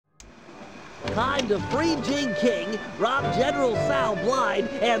Time to free Jing King, rob General Sal blind,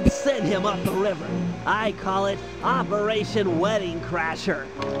 and send him up the river. I call it Operation Wedding Crasher.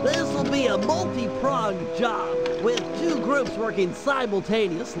 This will be a multi-pronged job, with 2 groups working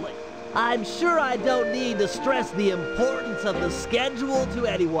simultaneously. I'm sure I don't need to stress the importance of the schedule to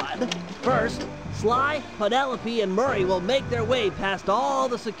anyone. First, Sly, Penelope, and Murray will make their way past all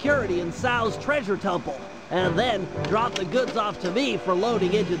the security in Sal's treasure temple, and then drop the goods off to me for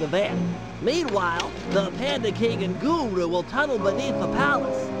loading into the van. Meanwhile, the Panda King and Guru will tunnel beneath the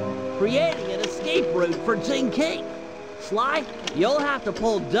palace, creating an escape route for Jing King. Sly, you'll have to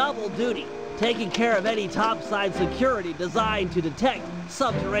pull double duty, taking care of any topside security designed to detect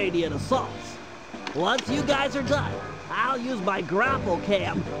subterranean assaults. Once you guys are done, I'll use my grapple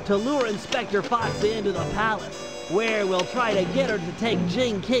cam to lure Inspector Foxy into the palace, where we'll try to get her to take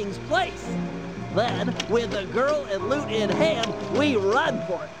Jing King's place. Then, with the girl and loot in hand, we run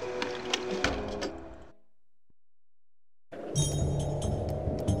for it.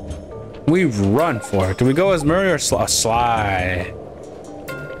 We run for it. Do we go as Murray or Sly?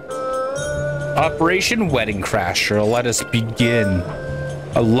 Operation Wedding Crasher. Let us begin.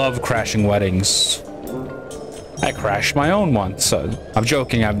 I love crashing weddings. I crashed my own once. I'm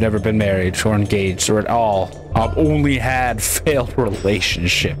joking. I've never been married or engaged or at all. I've only had failed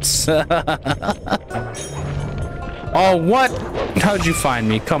relationships. Oh, what? How'd you find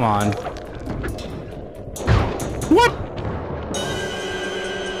me? Come on. What?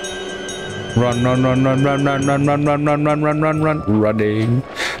 Run, run, run, run, run, run, run, run, run, run, run, run, run, run. Running.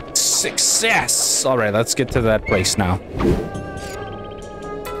 Success! Alright, let's get to that place now.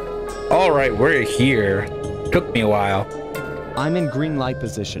 Alright, we're here. Took me a while. I'm in green light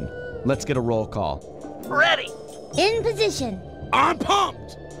position. Let's get a roll call. Ready! In position. I'm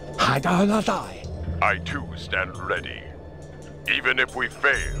pumped! I too stand ready. Even if we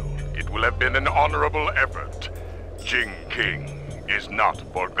fail, it will have been an honorable effort. Jing King is not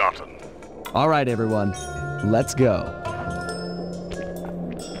forgotten. All right, everyone. Let's go.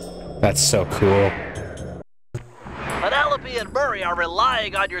 That's so cool. Penelope and Murray are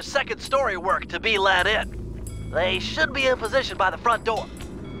relying on your second story work to be let in. They should be in position by the front door.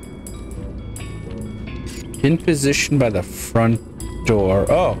 In position by the front door.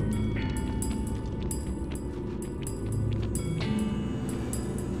 Oh.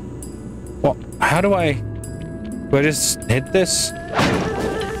 Well, how do I just hit this?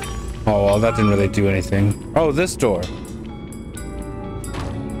 Oh, well, that didn't really do anything. Oh, this door.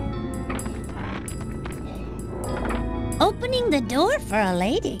 Opening the door for a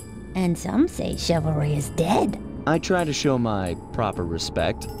lady. And some say chivalry is dead. I try to show my proper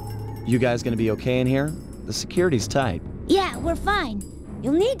respect. You guys gonna be okay in here? The security's tight. Yeah, we're fine.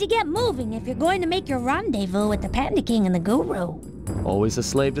 You'll need to get moving if you're going to make your rendezvous with the Panda King and the Guru. Always a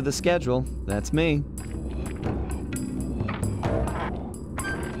slave to the schedule. That's me.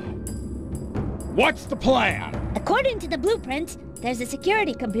 What's the plan? According to the blueprints, there's a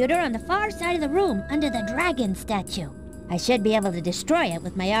security computer on the far side of the room under the dragon statue. I should be able to destroy it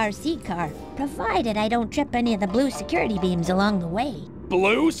with my RC car, provided I don't trip any of the blue security beams along the way.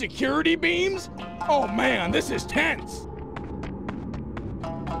 Blue security beams? Oh man, this is tense.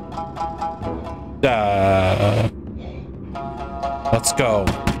 Let's go.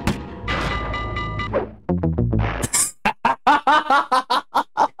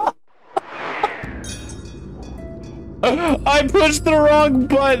 I pushed the wrong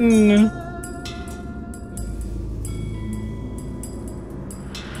button.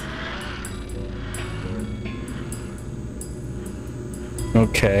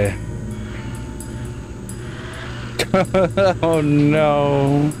 Okay. Oh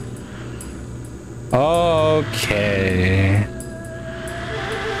no. Okay.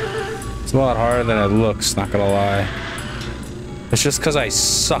 It's a lot harder than it looks, not gonna lie. It's just because I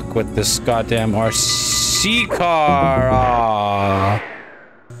suck with this goddamn RC car. Aww.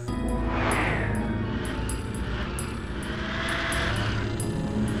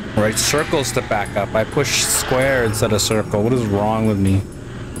 Right, circles to back up. I push square instead of circle. What is wrong with me?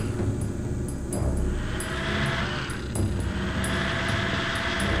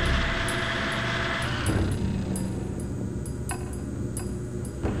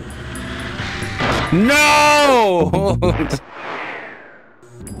 No!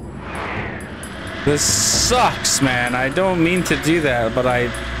 This sucks, man. I don't mean to do that, but I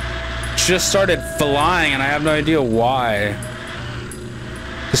just started flying and I have no idea why.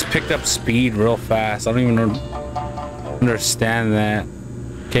 Just picked up speed real fast. I don't even understand that.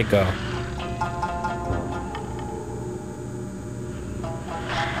 Okay, go.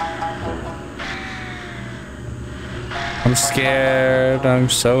 I'm scared. I'm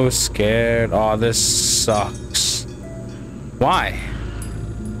so scared. Oh, this sucks. Why?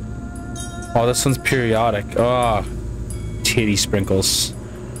 Oh, this one's periodic. Oh, titty sprinkles.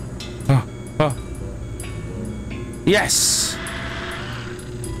 Oh, oh. Yes.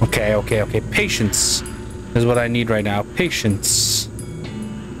 Okay, okay, okay. Patience is what I need right now. Patience.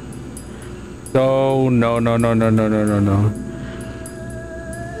 Oh, no, no, no, no, no, no, no, no.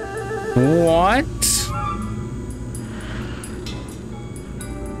 What?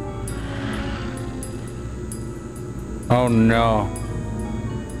 Oh no.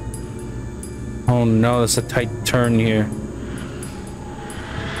 Oh no, that's a tight turn here.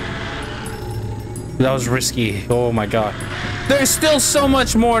 That was risky. Oh my god. There's still so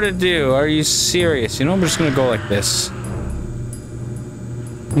much more to do. Are you serious? You know, I'm just gonna go like this.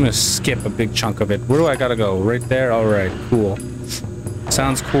 I'm gonna skip a big chunk of it. Where do I gotta go? Right there? Alright, cool.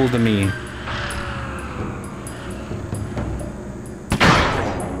 Sounds cool to me.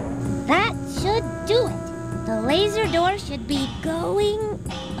 That should do it. The laser door should be going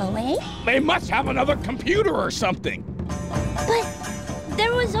away. They must have another computer or something. But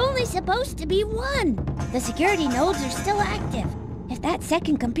there was only supposed to be one. The security nodes are still active. If that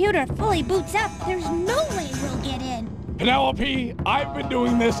second computer fully boots up, there's no way we'll get in. Penelope, I've been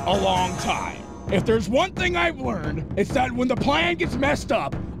doing this a long time. If there's one thing I've learned, it's that when the plan gets messed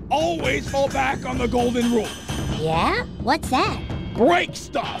up, always fall back on the golden rule. Yeah? What's that? Break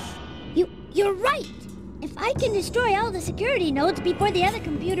stuff. You're right. If I can destroy all the security nodes before the other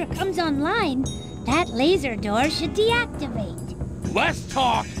computer comes online, that laser door should deactivate. Less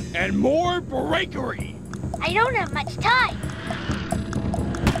talk and more breakery. I don't have much time.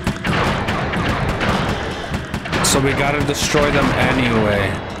 So we gotta destroy them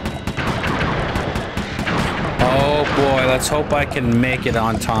anyway. Oh boy, let's hope I can make it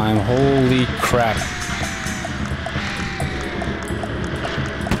on time. Holy crap.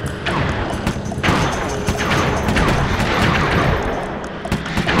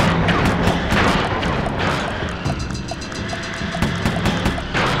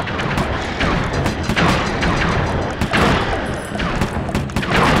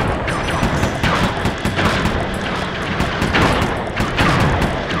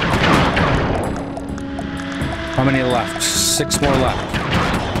 How many left? 6 more left.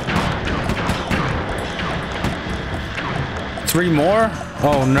 3 more?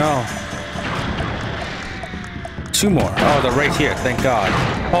 Oh no. 2 more. Oh, they're right here. Thank God.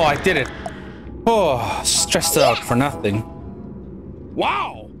 Oh, I did it. Oh, stressed out for nothing.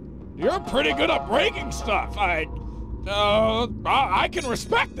 Wow, you're pretty good at breaking stuff. I can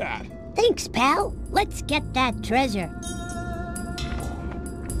respect that. Thanks, pal. Let's get that treasure.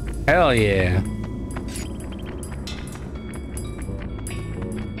 Hell yeah.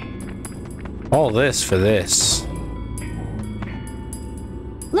 All this for this.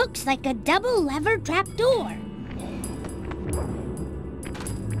 Looks like a double lever trapdoor.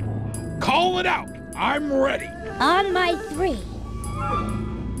 Call it out. I'm ready. On my 3.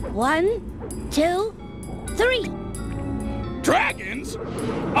 1, 2, 3. Dragons?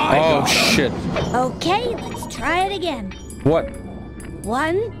 Oh shit. Okay, let's try it again. What?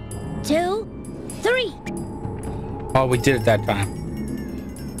 1, 2, 3. Oh, we did it that time.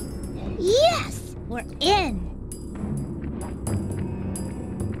 Yes, we're in.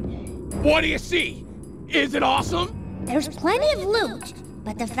 What do you see? Is it awesome? There's plenty of loot,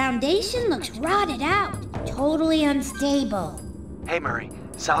 but the foundation looks rotted out. Totally unstable. Hey, Murray.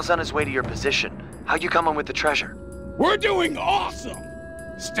 Sal's on his way to your position. How you coming with the treasure? We're doing awesome.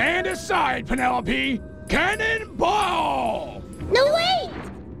 Stand aside, Penelope. Cannonball! No, wait!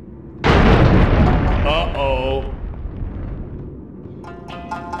 Uh-oh.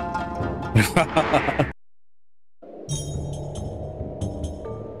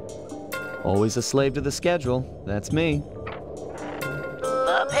 Always a slave to the schedule. That's me.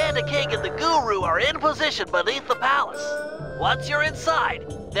 The Panda King and the Guru are in position beneath the palace. Once you're inside,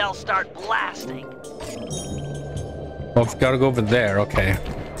 they'll start blasting. Oh, we've got to go over there. Okay.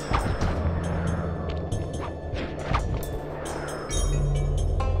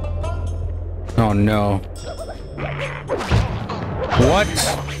 Oh no. What?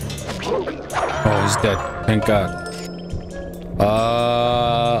 Oh, he's dead. Thank God.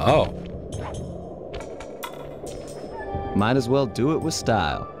 Oh. Might as well do it with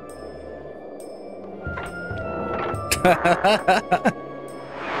style.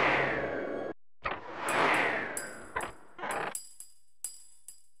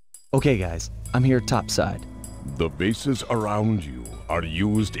 Okay, guys. I'm here topside. The bases around you are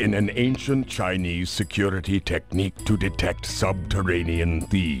used in an ancient Chinese security technique to detect subterranean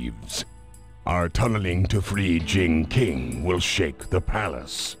thieves. Our tunneling to free Jing King will shake the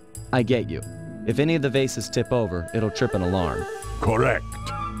palace. I get you. If any of the vases tip over, it'll trip an alarm. Correct.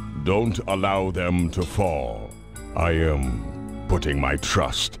 Don't allow them to fall. I am putting my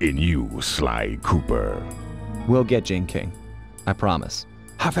trust in you, Sly Cooper. We'll get Jing King. I promise.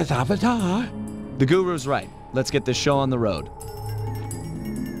 The guru's right. Let's get this show on the road.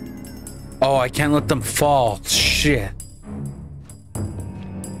 Oh, I can't let them fall. Shit.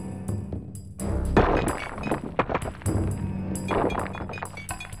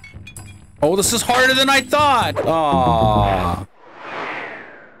 Oh, this is harder than I thought. Aww.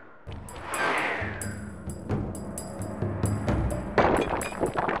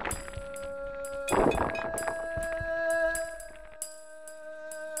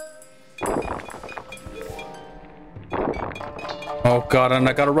 Oh god, and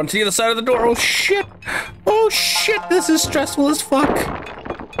I gotta run to the other side of the door. Oh shit! Oh shit, this is stressful as fuck.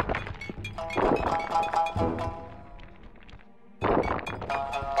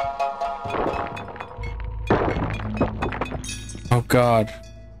 Oh god.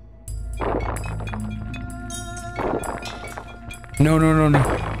 No, no, no, no.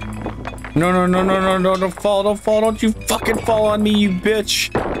 No, no, no, no, no, no, don't fall, don't fall, don't you fucking fall on me, you bitch.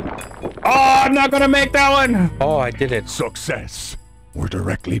 Oh, I'm not gonna make that one. Oh, I did it. Success. We're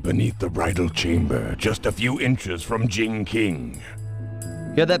directly beneath the bridal chamber, just a few inches from Jing King.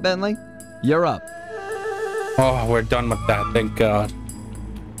 Hear that, Bentley? You're up. Oh, we're done with that, thank God.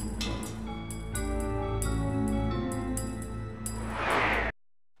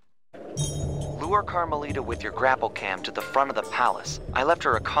 Lure Carmelita with your grapple cam to the front of the palace. I left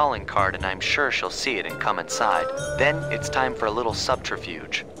her a calling card and I'm sure she'll see it and come inside. Then it's time for a little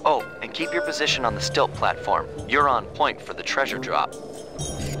subterfuge. Oh, and keep your position on the stilt platform. You're on point for the treasure drop.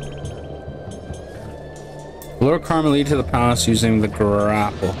 Lure Carmelita to the palace using the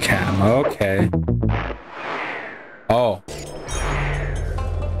grapple cam. Okay. Oh.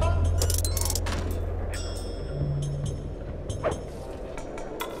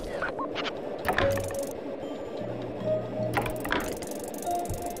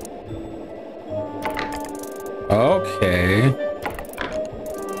 Okay.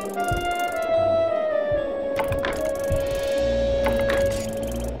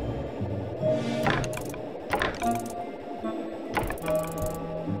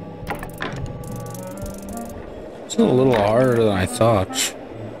 It's a little harder than I thought.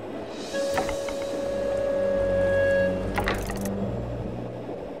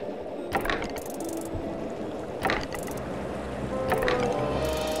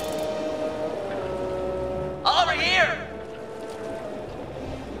 Over here!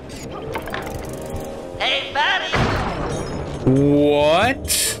 Hey, Fatty! What?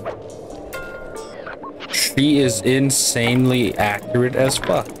 She is insanely accurate as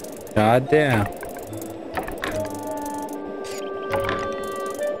fuck. God damn.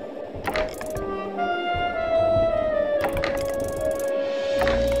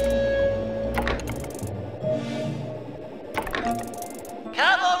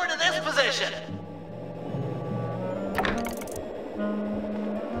 Come over to this position.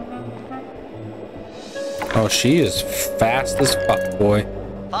 Oh, she is fast as fuck, boy.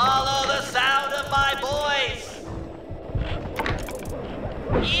 Follow the sound of my voice.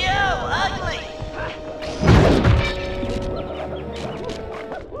 You ugly.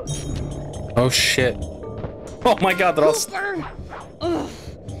 Oh shit. Oh my god, they're all... Cooper! Ugh.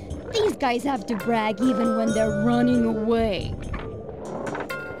 These guys have to brag even when they're running away.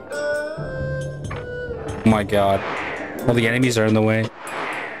 Oh my god. All the enemies are in the way.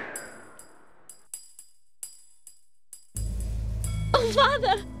 Oh,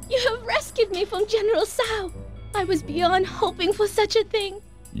 Father! You have rescued me from General Sao. I was beyond hoping for such a thing.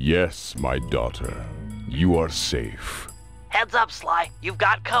 Yes, my daughter. You are safe. Heads up, Sly. You've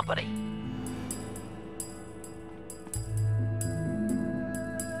got company.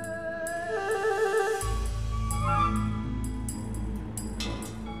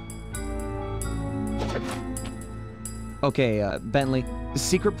 Okay, Bentley,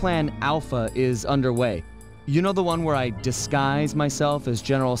 Secret Plan Alpha is underway. You know the one where I disguise myself as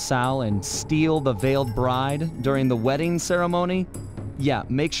General Sal and steal the veiled bride during the wedding ceremony? Yeah,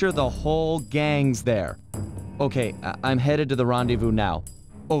 make sure the whole gang's there. Okay, I'm headed to the rendezvous now.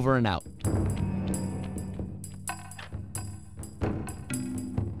 Over and out.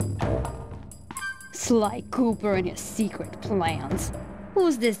 Sly Cooper and his secret plans.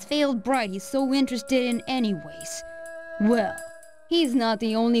 Who's this veiled bride he's so interested in anyways? Well, he's not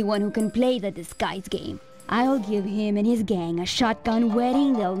the only one who can play the disguise game. I'll give him and his gang a shotgun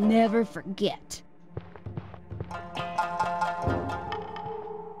wedding they'll never forget.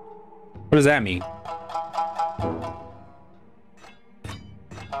 What does that mean?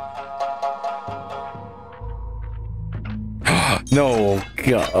 No,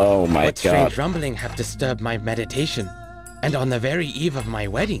 God. Oh my What God. strange rumbling have disturbed my meditation, and on the very eve of my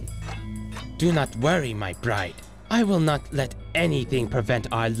wedding? Do not worry, my bride. I will not let anything prevent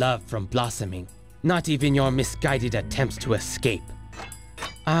our love from blossoming, not even your misguided attempts to escape.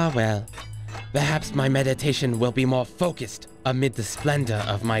 Ah well, perhaps my meditation will be more focused amid the splendor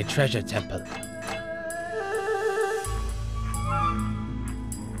of my treasure temple.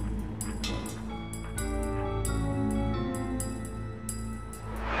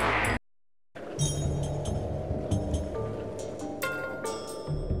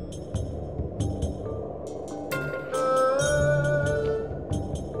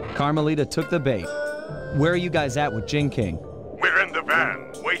 Carmelita took the bait. Where are you guys at with Jing King? We're in the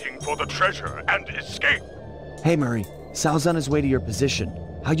van, waiting for the treasure and escape. Hey, Murray. Sal's on his way to your position.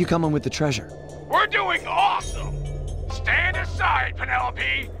 How you coming with the treasure? We're doing awesome! Stand aside,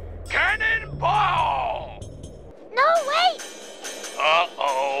 Penelope! Cannonball! No, wait!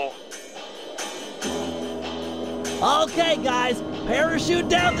 Uh-oh. Okay, guys, parachute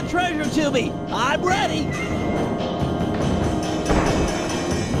down the treasure to me. I'm ready.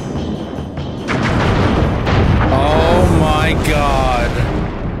 Oh my God.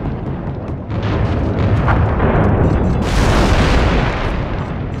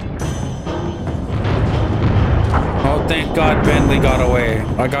 Oh, thank God Bentley got away.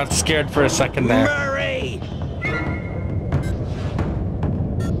 I got scared for a second there. Murray!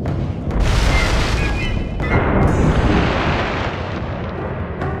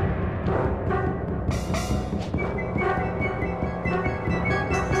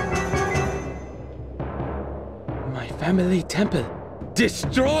 My family temple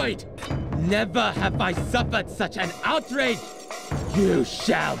destroyed! Never have I suffered such an outrage! You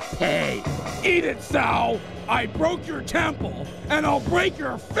shall pay! Eat it, Sal! I broke your temple, and I'll break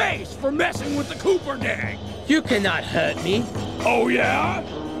your face for messing with the Cooper gang! You cannot hurt me! Oh yeah?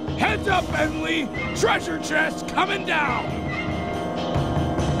 Heads up, Bentley! Treasure chest coming down!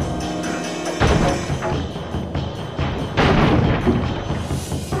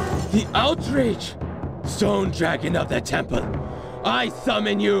 The outrage! Stone Dragon of the Temple, I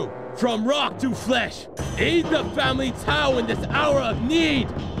summon you from rock to flesh! Aid the family Tao in this hour of need!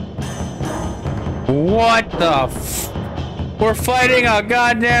 What the f... We're fighting a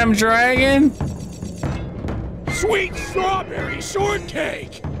goddamn dragon? Sweet strawberry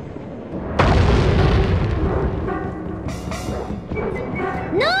shortcake!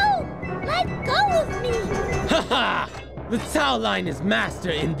 No! Let go of me! Haha! The Tao line is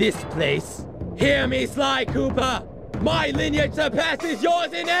master in this place! Hear me, Sly Cooper! My lineage surpasses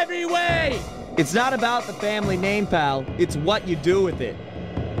yours in every way! It's not about the family name, pal. It's what you do with it.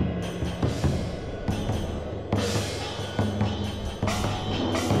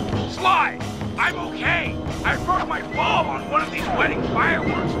 Sly! I'm okay! I broke my fall on one of these wedding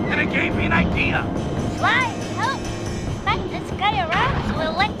fireworks, and it gave me an idea! Sly, help! Smack this guy around so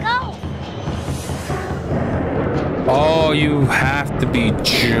we'll let go! Oh, you have to be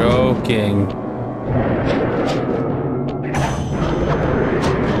joking.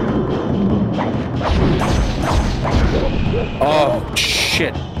 Oh,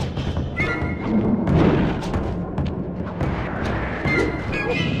 shit.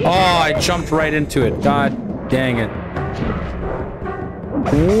 Oh, I jumped right into it. God dang it.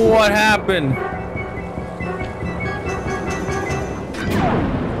 What happened?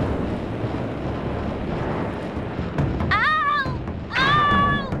 Ow!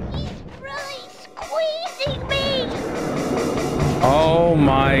 Ow! He's really squeezing me! Oh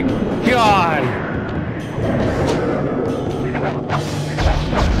my God.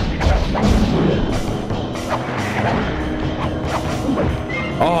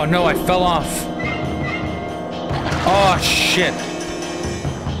 Oh no, I fell off. Oh shit.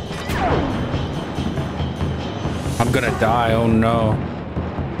 I'm gonna die, oh no.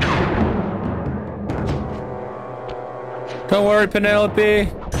 Don't worry, Penelope.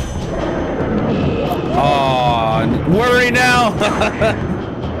 Oh, worry now.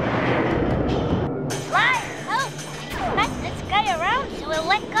 Sly, help! Smack this guy around so we'll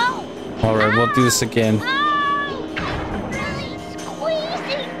let go! Alright, we'll do this again. Ow! Really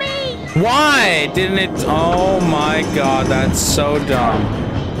squeezing me! Why didn't it? Oh my God, that's so dumb.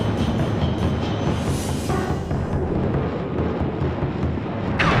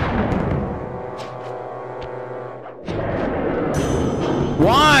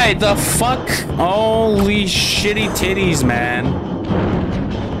 Why the fuck? Holy shitty titties, man.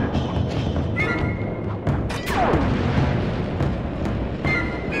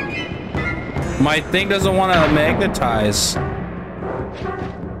 My thing doesn't want to magnetize.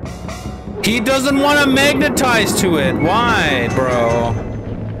 He doesn't want to magnetize to it. Why, bro?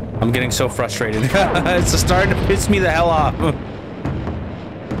 I'm getting so frustrated. It's starting to piss me the hell off.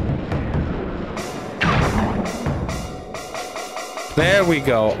 There we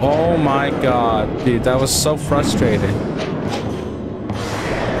go. Oh my god, dude, that was so frustrating.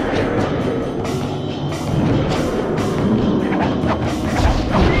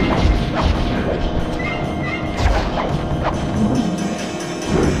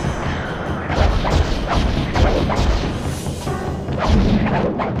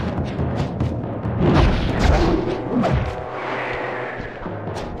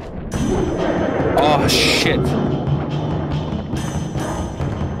 Oh shit.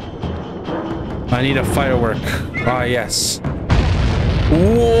 I need a firework. Ah, yes.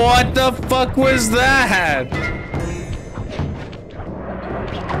 What the fuck was that?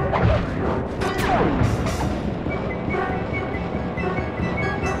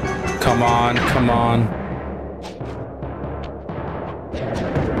 Come on, come on.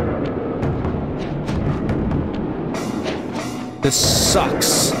 This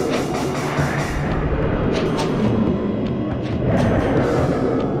sucks.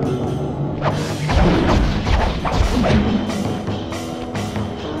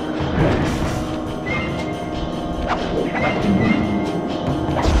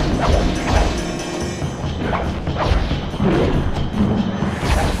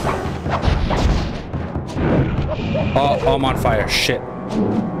 Oh, I'm on fire. Shit.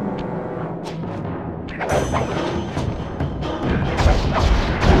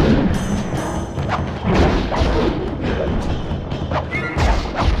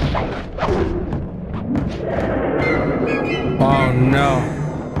 Oh no.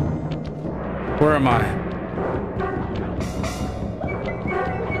 Where am I?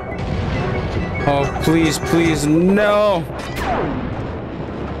 Oh, please, please, no.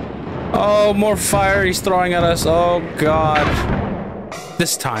 Oh, more fire he's throwing at us. Oh, God.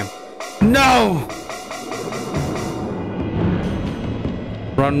 This time. No!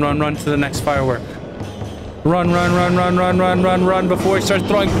 Run, run, run to the next firework. Run, run, run, run, run, run, run, run before he starts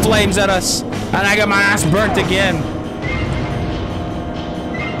throwing flames at us. And I got my ass burnt again.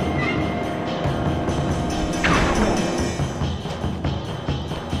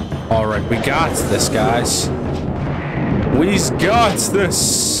 All right, we got this, guys. We got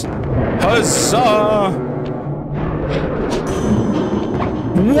this. Huzzah!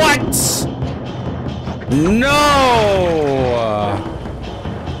 What? No!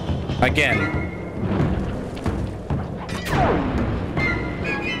 Again.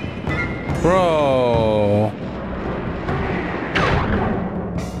 Bro.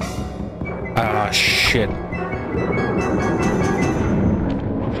 Ah, shit.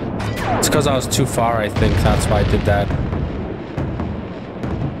 It's because I was too far, I think. That's why I did that.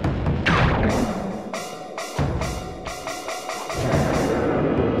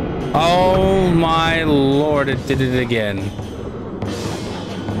 Oh my lord, it did it again.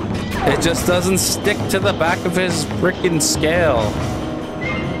 It just doesn't stick to the back of his freaking scale.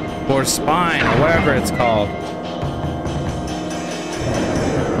 Or spine, or whatever it's called.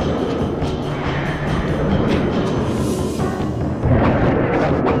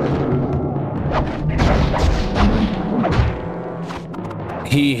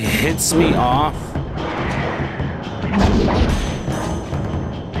 He hits me off.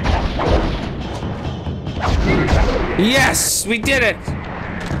 Yes, we did it!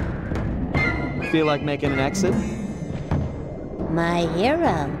 Feel like making an exit? My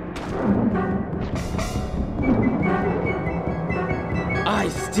hero. I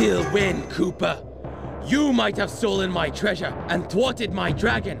still win, Cooper. You might have stolen my treasure and thwarted my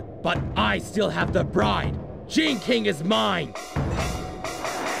dragon, but I still have the bride. Jing King is mine.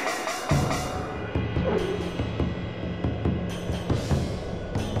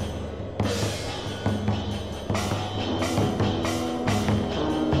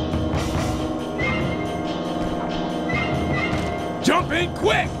 Jump in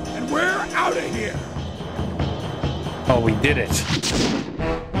quick, and we're out of here. Oh, we did it.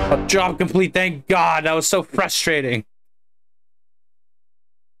 Oh, job complete, thank God. That was so frustrating.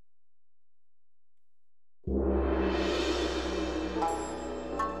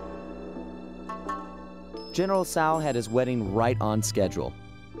 General Tsao had his wedding right on schedule.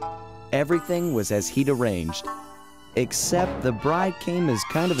 Everything was as he'd arranged, except the bride came as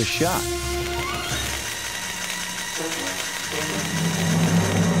kind of a shock.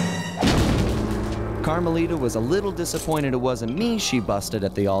 Carmelita was a little disappointed it wasn't me she busted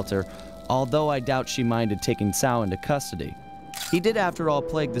at the altar, although I doubt she minded taking Tsao into custody. He did, after all,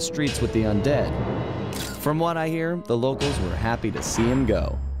 plague the streets with the undead. From what I hear, the locals were happy to see him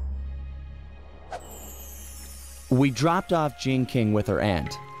go. We dropped off Jing King with her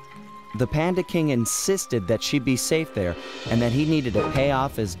aunt. The Panda King insisted that she be safe there and that he needed to pay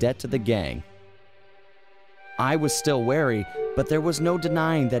off his debt to the gang. I was still wary, but there was no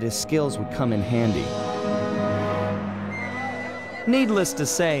denying that his skills would come in handy. Needless to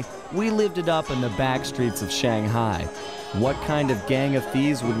say, we lived it up in the back streets of Shanghai. What kind of gang of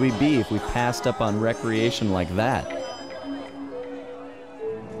thieves would we be if we passed up on recreation like that?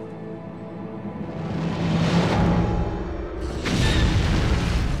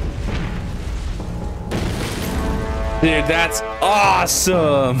 Dude, that's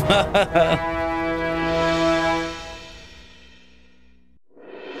awesome!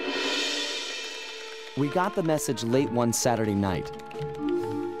 We got the message late one Saturday night.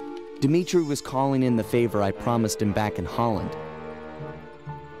 Dmitri was calling in the favor I promised him back in Holland.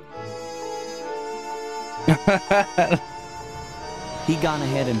 He gone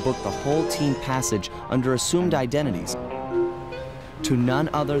ahead and booked the whole team passage under assumed identities to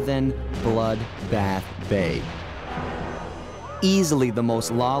none other than Bloodbath Bay. Easily the most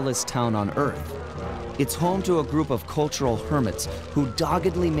lawless town on Earth. It's home to a group of cultural hermits who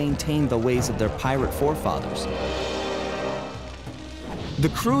doggedly maintain the ways of their pirate forefathers. The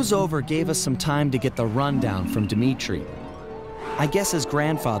cruise over gave us some time to get the rundown from Dmitri. I guess his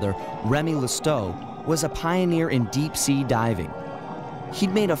grandfather, Remy Lestow, was a pioneer in deep-sea diving.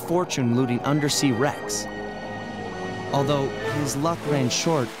 He'd made a fortune looting undersea wrecks. Although his luck ran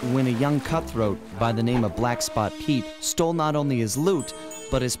short when a young cutthroat by the name of Black Spot Pete stole not only his loot,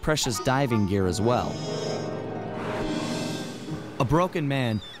 but his precious diving gear as well. A broken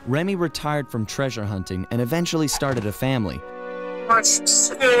man, Remy retired from treasure hunting and eventually started a family.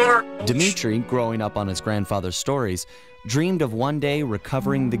 Dmitri, growing up on his grandfather's stories, dreamed of one day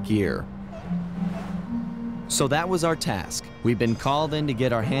recovering the gear. So that was our task. We've been called in to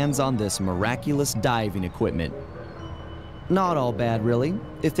get our hands on this miraculous diving equipment. Not all bad, really.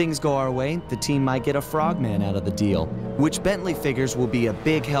 If things go our way, the team might get a frogman out of the deal, which Bentley figures will be a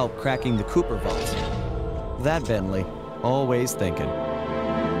big help cracking the Cooper vault. That Bentley, always thinking.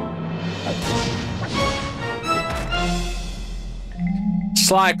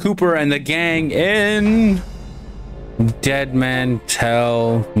 Sly Cooper and the gang in Dead Men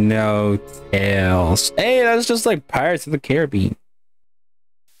Tell No Tales. Hey, that's just like Pirates of the Caribbean.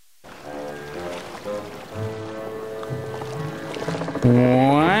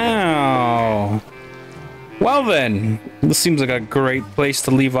 Wow. Well then, this seems like a great place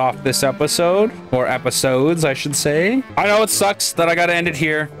to leave off this episode, or episodes, I should say. I know it sucks that I gotta end it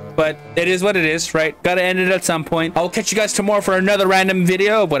here, but it is what it is, right? Gotta end it at some point. I'll catch you guys tomorrow for another random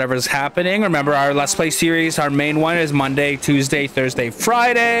video of whatever's happening. Remember, our Let's Play series, our main one is Monday, Tuesday, Thursday,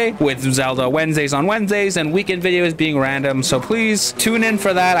 Friday, with Zelda Wednesdays on Wednesdays, and weekend videos being random. So please tune in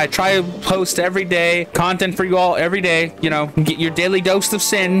for that. I try to post every day, content for you all every day. You know, get your daily dose of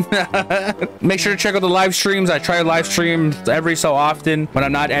sin. Make sure to check out the live streams. I try to live stream every so often when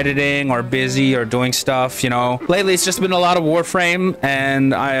I'm not editing or busy or doing stuff, you know. Lately, it's just been a lot of Warframe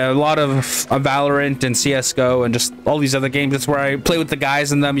and a lot of Valorant and CSGO and just all these other games. That's where I play with the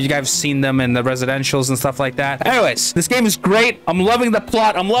guys in them. You guys have seen them in the residentials and stuff like that. Anyways, this game is great. I'm loving the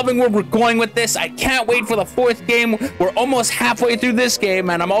plot. I'm loving where we're going with this. I can't wait for the 4th game. We're almost halfway through this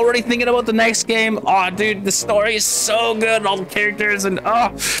game and I'm already thinking about the next game. Oh, dude, the story is so good. All the characters and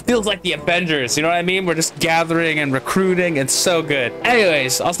feels like the Avengers. You know what I mean? We're just gathering and recruiting. It's so good.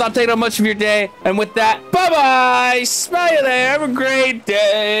 Anyways, I'll stop taking up much of your day. And with that, bye-bye. Smile you there. Have a great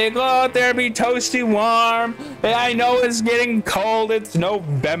day. Go out there, be toasty warm. I know it's getting cold. It's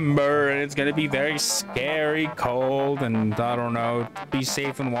November and it's gonna be very scary cold, and I don't know, be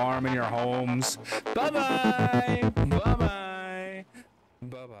safe and warm in your homes. Bye-bye. Bye-bye.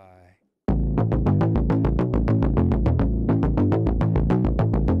 Bye-bye.